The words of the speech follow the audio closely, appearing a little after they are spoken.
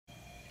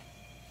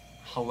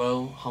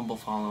Hello, humble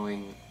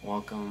following.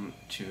 Welcome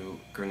to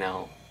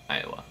Grinnell,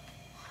 Iowa.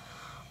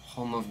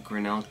 Home of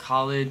Grinnell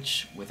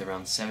College with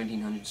around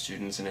 1,700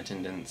 students in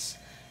attendance.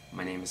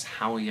 My name is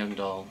Howie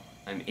Youngdahl.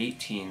 I'm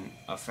 18,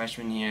 a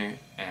freshman here,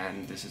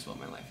 and this is what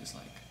my life is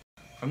like.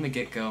 From the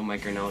get-go, my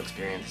Grinnell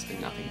experience has been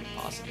nothing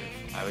but positive.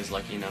 I was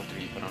lucky enough to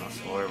be put on a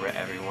floor where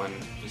everyone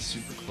was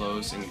super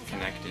close and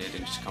connected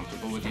and just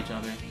comfortable with each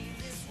other.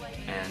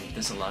 And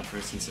this allowed for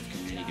a sense of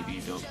community to be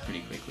built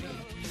pretty quickly.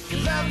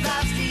 Love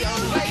life's the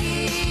old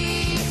way.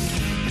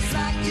 It's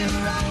like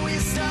you're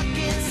always stuck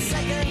in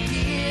second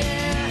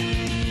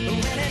gear.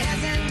 When it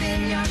hasn't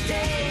been your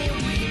day,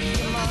 week,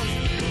 your month,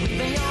 or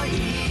even your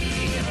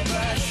year.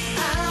 But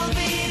I'll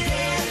be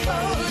there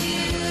for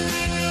you.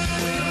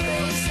 When the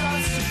rain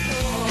starts to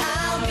pour,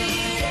 I'll be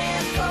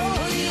there for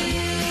you.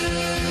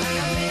 Like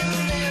I've been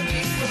there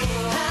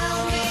before.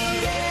 I'll be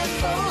there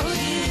for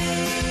you.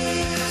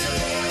 'Cause you're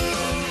there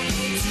for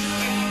me too.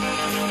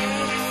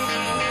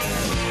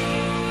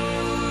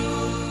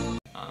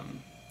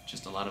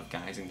 Just a lot of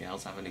guys and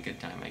gals having a good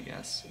time, I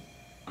guess.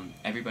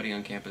 Everybody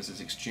on campus is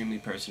extremely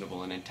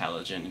personable and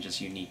intelligent and just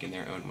unique in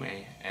their own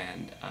way,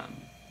 and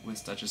with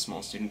such a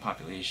small student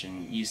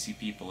population, you see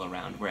people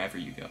around wherever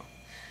you go.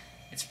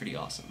 It's pretty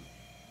awesome.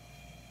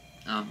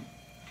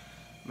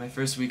 My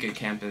first week at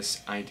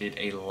campus, I did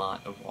a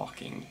lot of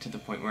walking, to the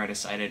point where I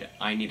decided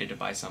I needed to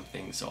buy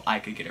something so I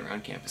could get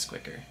around campus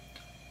quicker.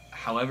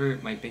 However,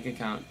 my bank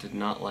account did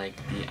not like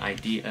the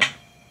idea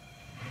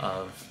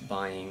of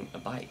buying a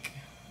bike.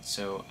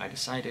 So I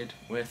decided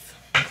with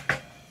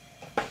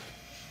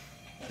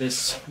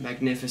this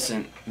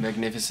magnificent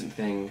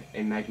thing,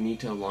 a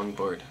Magneto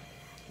longboard.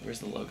 Where's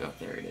the logo?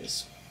 There it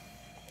is.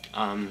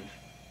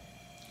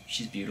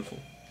 She's beautiful.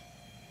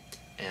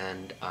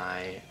 And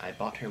I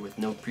bought her with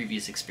no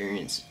previous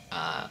experience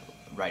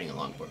riding a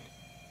longboard.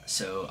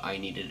 So I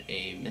needed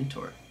a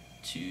mentor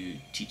to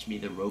teach me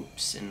the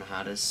ropes and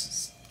how to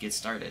get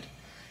started.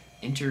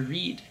 Enter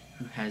Reed,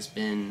 who has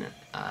been,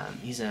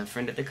 he's a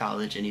friend at the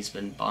college, and he's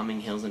been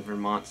bombing hills in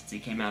Vermont since he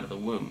came out of the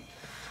womb.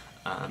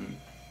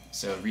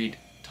 So Reed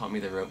taught me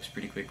the ropes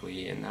pretty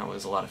quickly, and that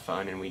was a lot of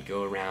fun, and we'd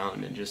go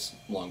around and just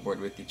longboard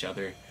with each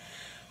other.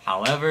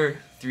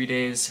 However, 3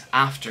 days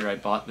after I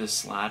bought this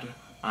sled,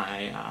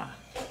 I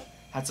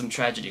had some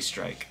tragedy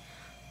strike.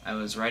 I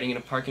was riding in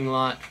a parking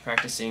lot,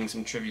 practicing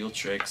some trivial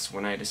tricks,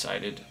 when I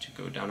decided to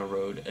go down a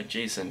road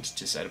adjacent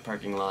to said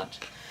parking lot.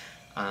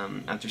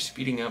 After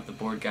speeding up, the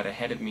board got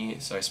ahead of me,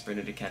 so I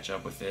sprinted to catch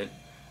up with it.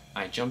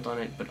 I jumped on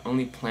it, but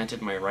only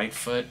planted my right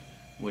foot,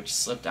 which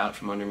slipped out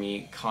from under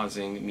me,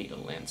 causing me to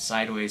land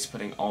sideways,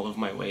 putting all of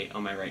my weight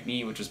on my right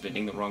knee, which was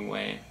bending the wrong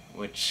way,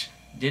 which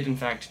did in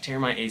fact tear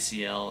my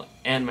ACL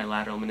and my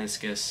lateral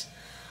meniscus,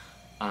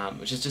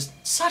 which is just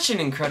such an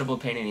incredible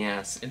pain in the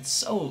ass. It's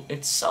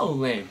so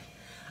lame.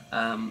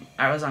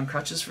 I was on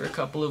crutches for a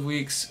couple of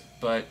weeks,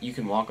 but you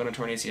can walk on a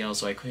torn ACL,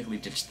 so I quickly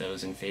ditched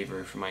those in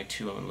favor for my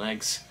two own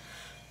legs.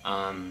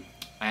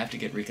 I have to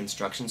get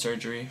reconstruction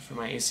surgery for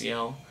my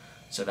ACL,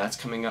 so that's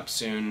coming up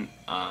soon,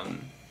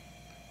 and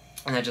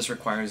that just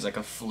requires like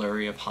a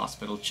flurry of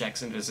hospital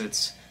checks and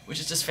visits, which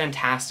is just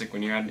fantastic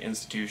when you're at an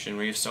institution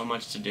where you have so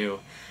much to do.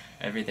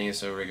 Everything is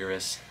so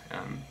rigorous,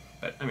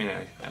 but I mean,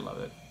 I love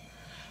it.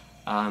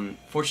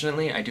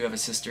 Fortunately, I do have a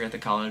sister at the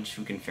college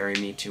who can ferry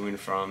me to and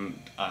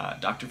from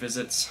doctor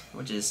visits,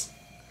 which is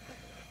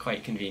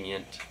quite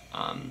convenient,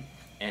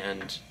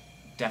 and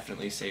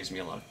definitely saves me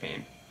a lot of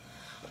pain.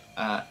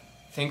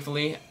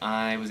 Thankfully,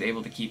 I was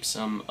able to keep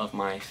some of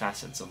my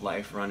facets of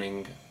life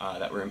running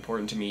that were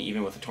important to me,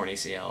 even with a torn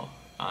ACL.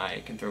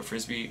 I can throw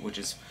Frisbee, which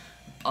is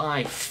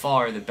by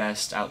far the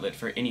best outlet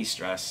for any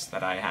stress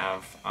that I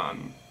have.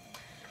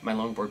 My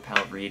longboard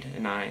pal Reed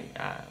and I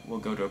will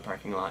go to a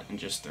parking lot and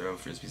just throw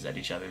Frisbees at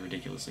each other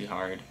ridiculously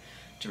hard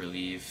to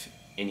relieve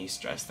any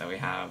stress that we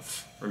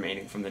have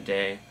remaining from the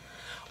day,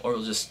 or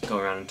we'll just go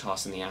around and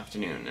toss in the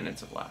afternoon, and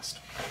it's a blast.